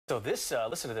So this,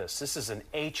 listen to this. This is an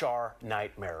HR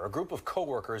nightmare. A group of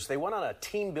coworkers, they went on a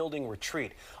team building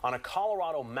retreat on a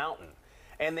Colorado mountain,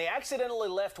 and they accidentally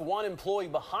left one employee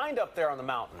behind up there on the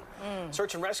mountain.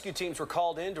 Search and rescue teams were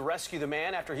called in to rescue the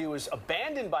man after he was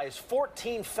abandoned by his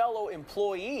 14 fellow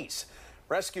employees.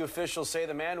 Rescue officials say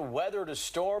the man weathered a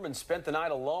storm and spent the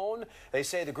night alone. They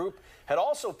say the group had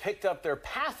also picked up their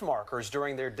path markers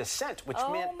during their descent, which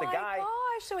meant the guy...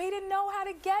 Oh my gosh, so he didn't know how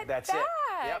to get That's back.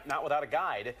 it. Yep, not without a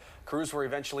guide. Crews were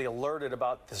eventually alerted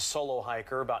about the solo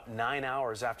hiker about 9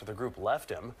 hours after the group left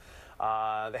him.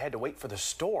 They had to wait for the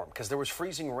storm because there was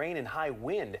freezing rain and high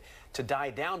wind to die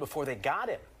down before they got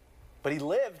him. But he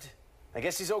lived. I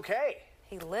guess he's okay.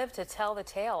 He lived to tell the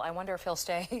tale. I wonder if he'll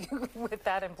stay with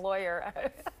that employer.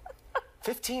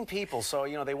 15 people, so,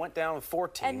 you know, they went down with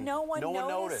 14. And no one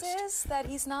notices that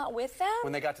he's not with them?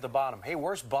 When they got to the bottom. Hey,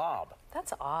 where's Bob?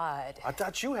 That's odd. I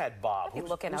thought you had Bob. I'd be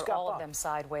looking at all of them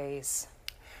sideways.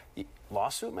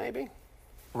 Lawsuit, maybe?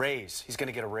 Raise. He's going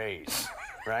to get a raise,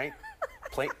 right?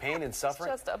 Pain and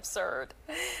suffering? It's just absurd.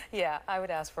 Yeah, I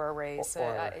would ask for a raise.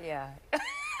 Yeah. What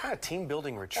kind of team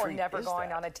building retreat Or never is going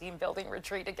that? on a team building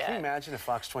retreat again. Can you imagine if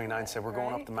Fox 29 said, we're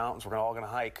going up the mountains, we're all going to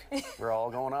hike, we're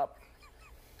all going up?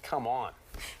 Come on.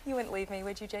 You wouldn't leave me,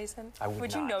 would you, Jason? I would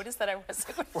Would not. you notice that I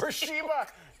wasn't with Where's Sheba?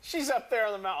 She's up there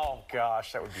on the mountain. Oh,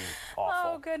 gosh, that would be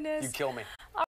awful. Oh, goodness. You'd kill me.